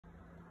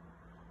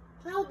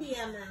Saudi,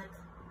 Mac.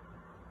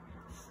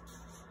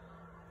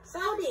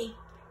 Saudi.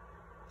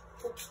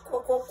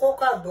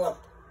 Coca bot.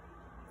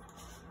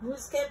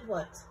 Who's kept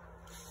what?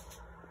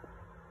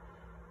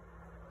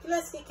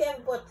 Kilas ki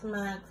kept what,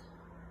 Mac?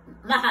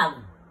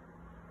 Mahal.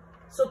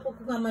 So,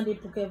 poukou kamade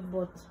pou kept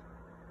what?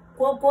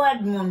 Coco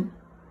Edmond.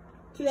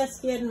 Kilas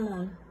ki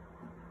Edmond?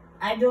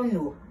 I don't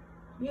know.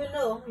 You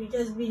know, you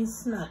just been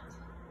smart.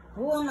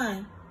 Who am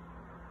I?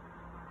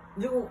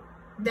 You,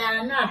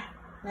 Diana.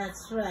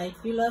 That's right.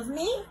 You love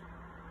me?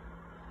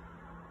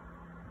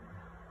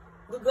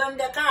 We go in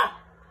the car.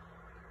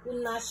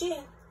 Good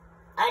machine.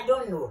 I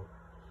don't know.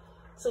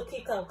 So,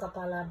 kika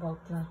kapala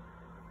about now.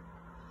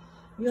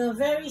 You're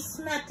very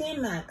smart, eh,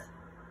 Mac?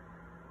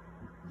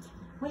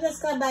 I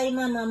just got buy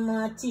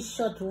mama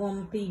t-shirt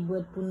one pig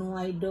but pou nou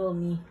ay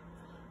dormi.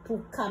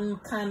 Pou kam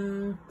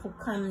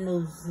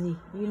nosy.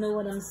 You know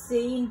what I'm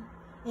saying?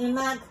 Eh,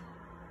 Mac?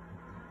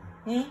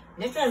 Eh?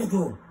 Let us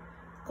go.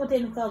 Kote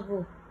nou ka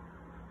go?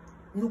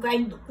 Nou ka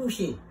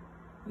coucher.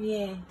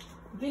 Yeah.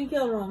 Drink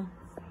your rum.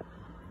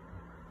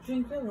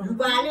 Drink your rum. Nou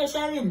ka ale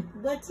Sharon.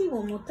 Bati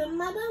one more time,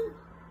 madam.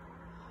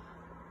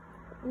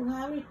 You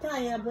have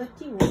retired,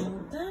 bati one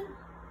more time.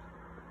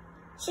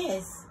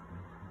 Cheers.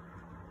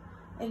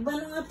 Ek ban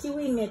nou ati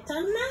we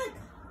metan, Mac?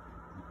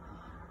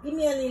 Give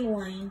me a little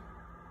wine.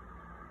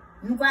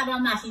 Nou ka ba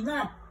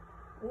machine?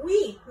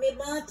 Oui, me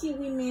ban ati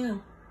we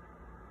me.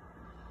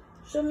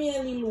 Show me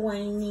a little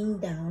winding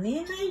down,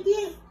 eh, my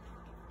dear?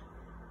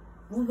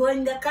 We go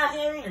in the car,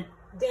 Sharon.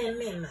 Then,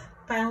 me,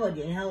 Mac. Pa hold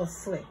you, I will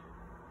swear.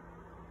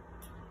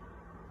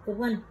 Good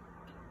one.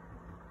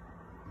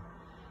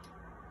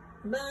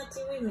 Ban ati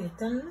we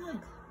metan,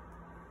 Mac?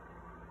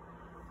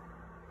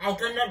 I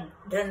cannot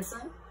dance.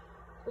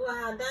 Ou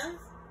a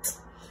dance?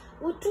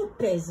 Ou two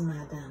pairs,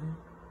 madam?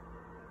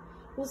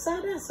 Ou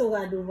sa dance ou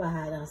a do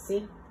a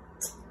dance?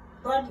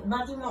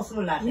 But you must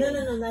roll that.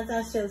 No,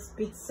 that's Shell's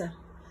Pizza.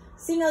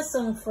 Sing a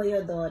song for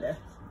your daughter.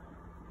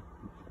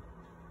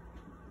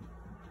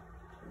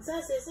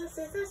 That's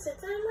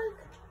it,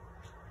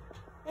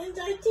 Mac.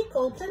 Enjoy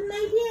Ticoton,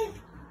 my dear.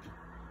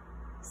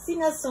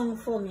 Sing a song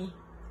for me.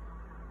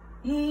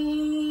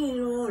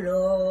 Hear, O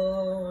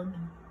Lord,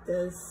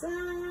 The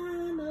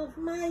Son of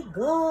my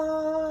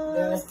God.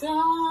 the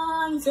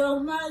sons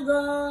of my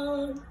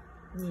God.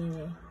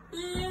 Yeah.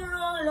 Hear,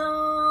 O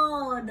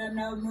Lord, and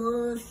have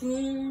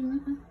mercy.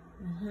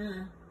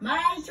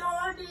 My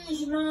soul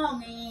is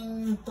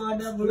longing for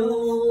the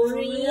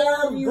Glory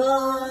of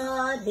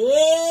God.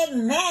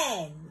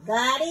 Amen.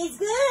 God is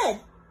good.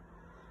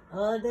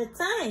 All the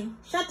time.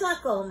 Shut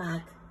up,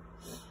 Mac.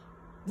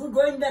 We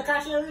go in the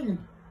car,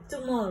 Sharon.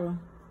 Tomorrow.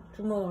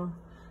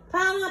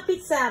 Palma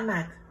pizza,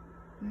 Mac.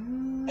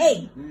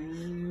 Hey,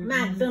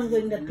 Mac, don't go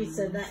in the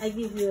pizza that I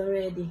give you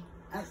already.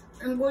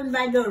 I'm going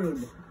by the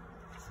road.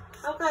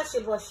 How can she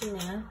wash me?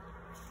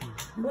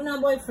 Buna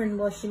boyfriend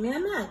wash me,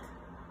 Mac?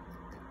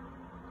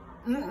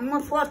 Mo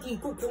forti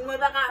kukung me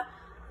baka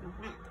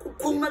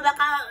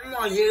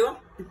moje yo.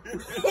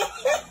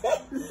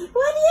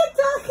 What are you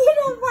talking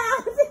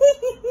about?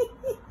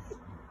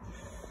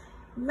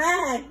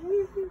 Mac,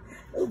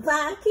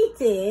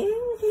 bakite.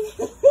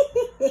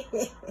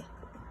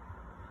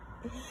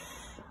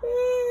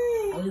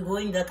 Are we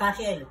going the car,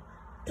 Sharon?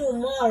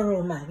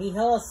 Tomorrow, Mac,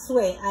 I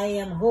swear I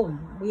am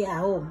home. We are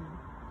home.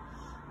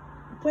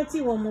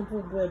 Pretty woman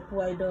put bread,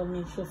 I don't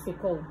mean she'll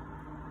fake out.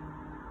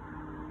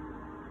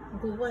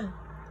 Good one.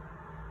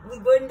 We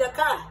go in the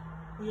car.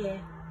 Yeah.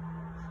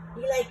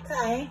 You like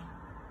car, eh?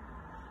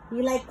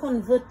 You like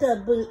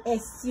convertible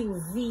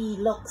SUV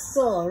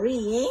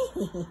luxury, eh?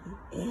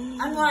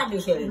 Ano abi,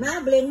 Sharon? Ma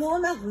blame mo,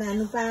 Mac, na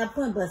nou pa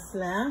apon bus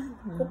la.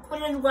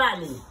 Kukulan ko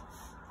ali.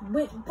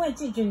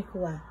 What you drink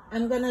wa?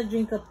 I'm gonna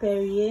drink a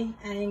Perrier.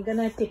 I'm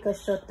gonna take a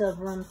shot of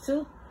rum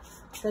too.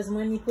 Because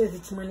money put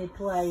it money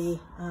to aye.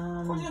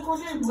 Kukulan ko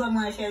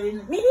mga,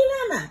 Sharon. Maybe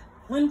mama.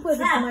 When put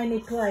it money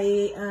to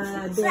aye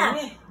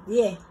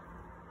yeah.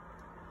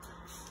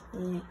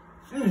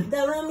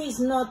 The rum is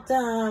not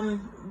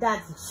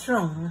that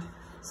strong.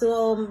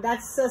 So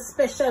that's a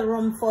special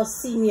rum for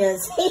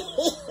seniors.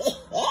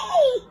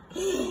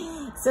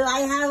 So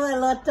I have a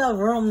lot of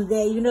rum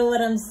there, you know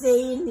what I'm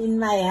saying, in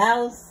my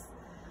house.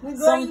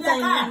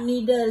 Sometimes we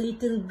need a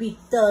little bit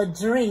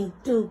drink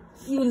to,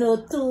 you know,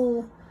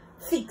 to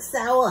fix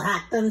our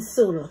heart and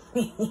soul.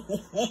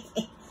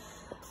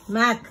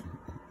 Mac,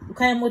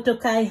 kaya mo to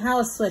kay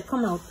house, so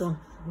come out to.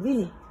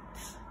 Vinny,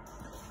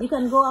 you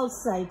can go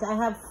outside. I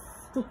have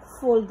to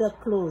fold the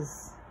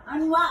clothes.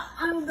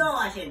 Ano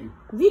daw asin?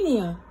 Vinny,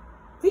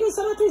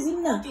 sa ba to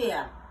izin na?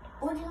 Tiya.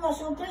 O di mo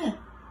sote.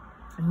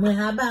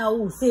 Mahaba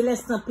ou, say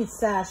let's not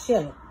pizza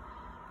shell.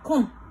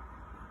 Come.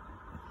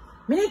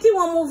 Minute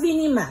one more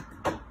Vinny, Mac.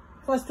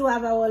 First to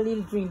have our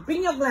little drink.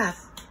 Bring your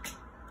glass.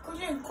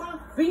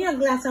 Bring your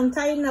glass. I'm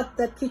tying up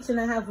the kitchen.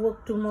 I have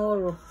work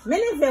tomorrow.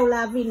 Minute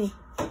veula, Vinny.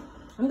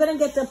 I'm gonna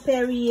get a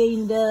Perrier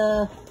in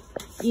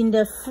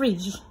the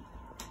fridge.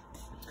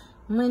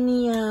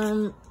 Money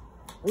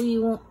we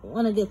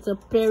wanna get a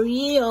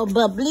Perrier or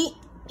bubbly.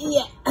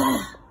 Yeah.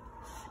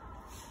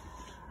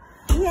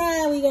 Yeah,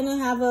 Yeah, we're gonna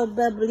have a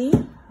bubbly.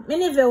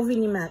 Many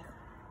vini mac.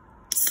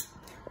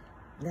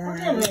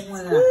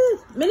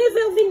 Many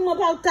vini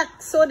about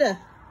tak soda.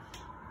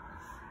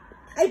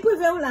 I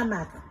prefer la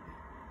mac.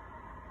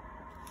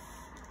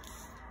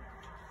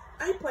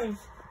 I point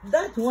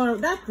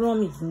that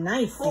rum is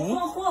nice, eh?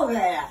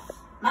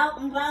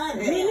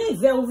 Many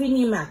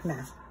vini mac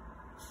now.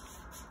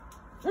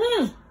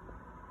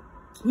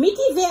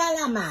 Meaty ve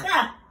la mac.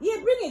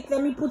 Yeah, bring it.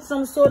 Let me put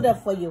some soda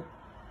for you.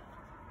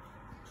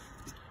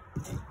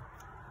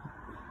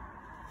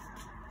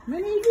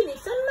 Many vini,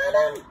 son,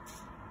 madam.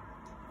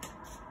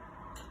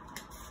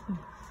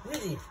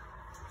 Really?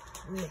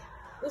 Yeah.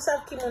 Who's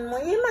have Kimon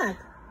Moye Mac?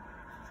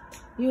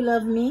 You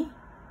love me?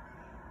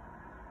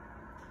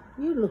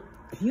 You look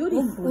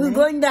beautiful. We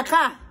go in the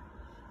car.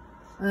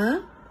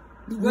 Huh?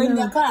 We go in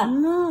the car.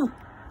 No,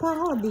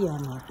 parody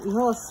Mac. It's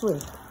all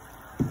sweet.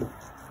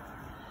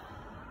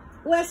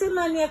 Well, say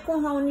man, I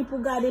come home to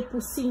garde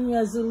for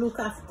seniors who look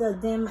after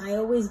them. I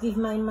always give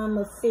my mom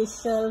a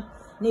facial.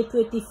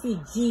 Netweti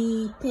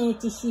Fiji,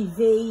 painti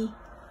chivei.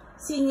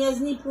 Seniors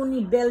ni pour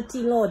ni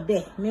belti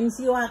lode. Même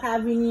si vous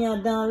avez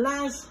venir dans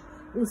l'âge,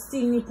 ou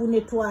still ni pour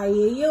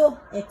nettoyer yo,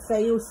 et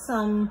faire yo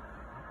some.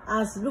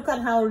 As look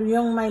at how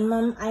young my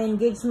mom, I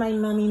engage my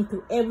mom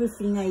into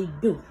everything I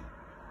do.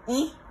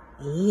 Eh?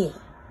 Yeah.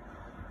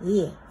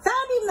 Yeah.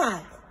 Sabi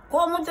Mac.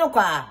 Como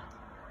trocar?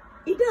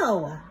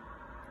 Idawa.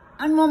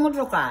 And como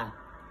trocar?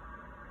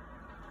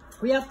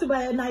 We have to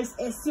buy a nice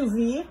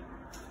SUV.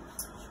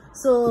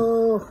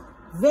 So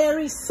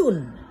very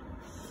soon,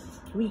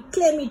 we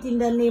claim it in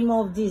the name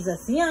of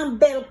Jesus. Yan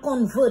bel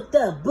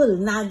convertible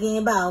na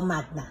gen ba o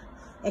magna.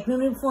 Ek nou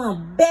need for a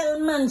bel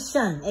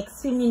mansion, ek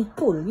swimming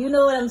pool. You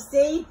know what I'm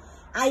saying?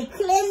 I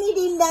claim it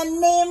in the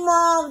name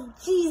of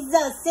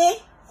Jesus, eh?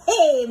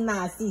 Hey,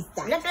 my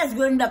sister. Let us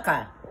go in the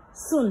car.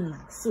 Soon,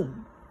 Max,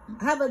 soon.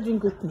 Have a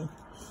drink with me.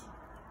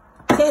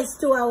 Cheers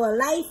to our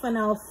life and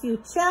our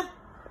future.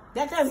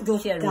 Let us go,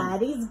 Sherry.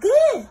 God is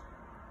good.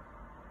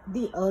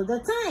 All the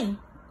time.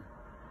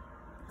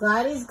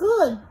 God is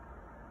good.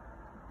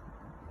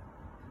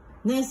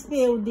 Next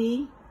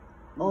POD,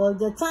 all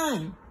the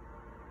time.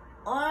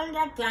 All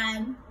the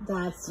time.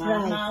 That's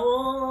Mama, right.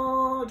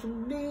 oh, to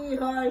be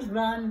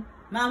husband.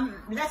 Mom,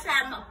 that's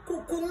a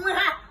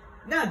kukumra.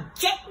 No,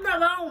 check the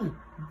round.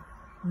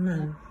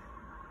 Man.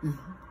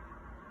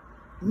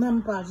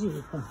 Mom, come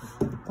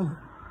on.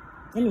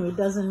 Anyway, it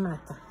doesn't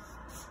matter.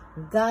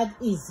 God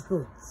is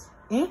good.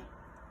 Eh?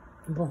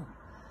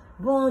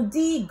 Bon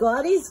di,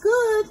 God is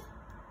good.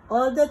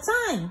 All the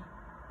time.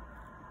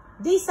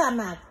 This a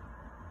Mac.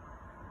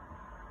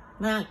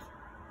 Mac.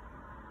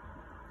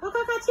 How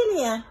can I chill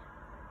here?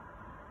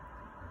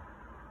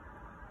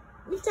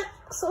 We take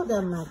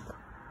soda, Mac.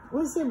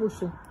 What's the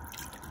bush?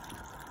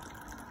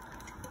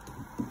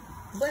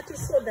 What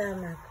is soda,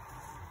 Mac?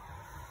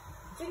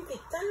 Drink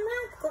it,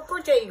 Mac.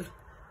 Coco Jay.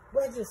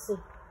 What is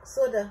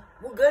soda?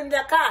 We go in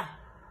the car.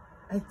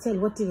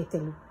 What did I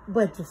tell you?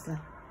 What is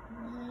that?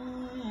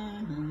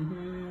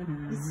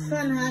 It's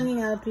fun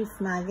hanging out with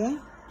Mag, eh?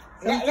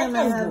 Sometimes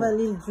I have a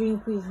little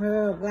drink with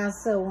her, a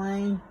glass of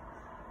wine,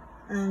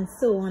 and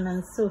so on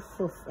and so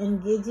forth.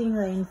 Engaging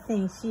her in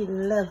things, she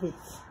love it.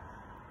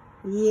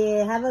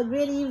 Yeah, have a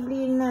great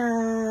evening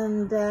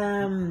and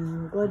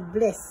God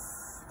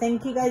bless.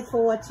 Thank you guys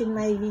for watching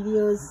my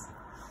videos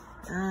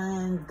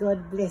and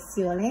God bless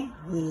you all, eh?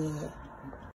 Yeah.